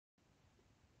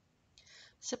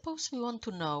Suppose we want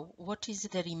to know what is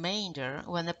the remainder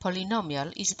when a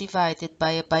polynomial is divided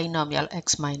by a binomial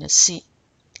x minus c.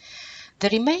 The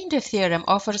remainder theorem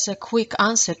offers a quick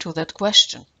answer to that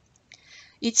question.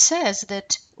 It says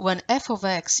that when f of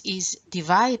x is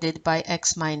divided by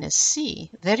x minus c,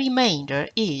 the remainder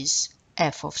is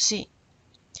f of c.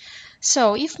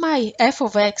 So if my f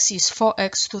of x is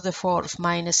 4x to the fourth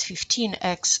minus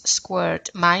 15x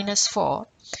squared minus 4,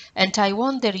 and I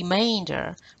want the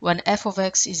remainder when f of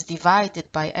x is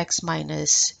divided by x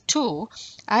minus 2,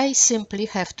 I simply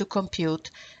have to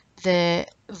compute the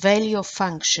value of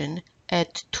function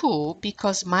at 2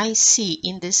 because my c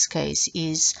in this case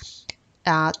is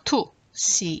 2.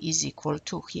 c is equal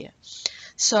to here.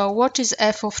 So what is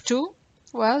f of 2?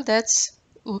 Well,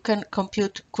 we can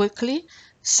compute quickly.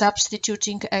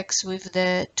 Substituting x with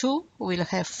the 2, we'll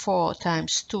have 4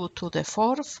 times 2 to the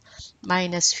fourth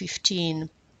minus 15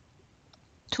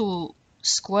 2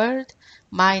 squared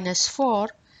minus 4,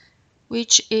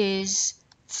 which is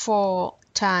 4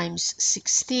 times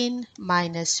 16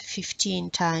 minus 15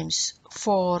 times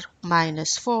 4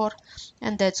 minus 4,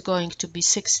 and that's going to be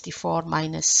 64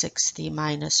 minus 60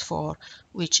 minus 4,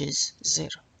 which is 0.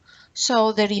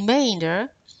 So the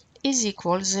remainder is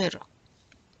equal 0.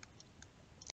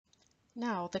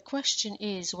 Now the question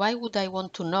is, why would I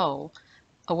want to know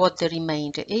what the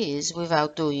remainder is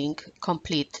without doing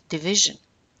complete division?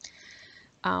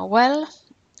 Well,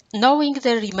 knowing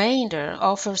the remainder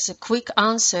offers a quick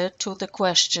answer to the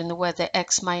question whether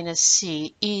x minus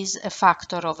c is a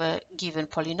factor of a given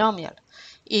polynomial.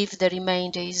 If the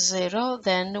remainder is 0,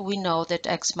 then we know that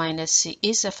x minus c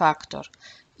is a factor.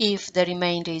 If the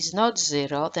remainder is not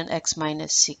 0, then x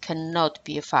minus c cannot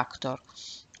be a factor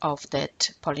of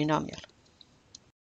that polynomial.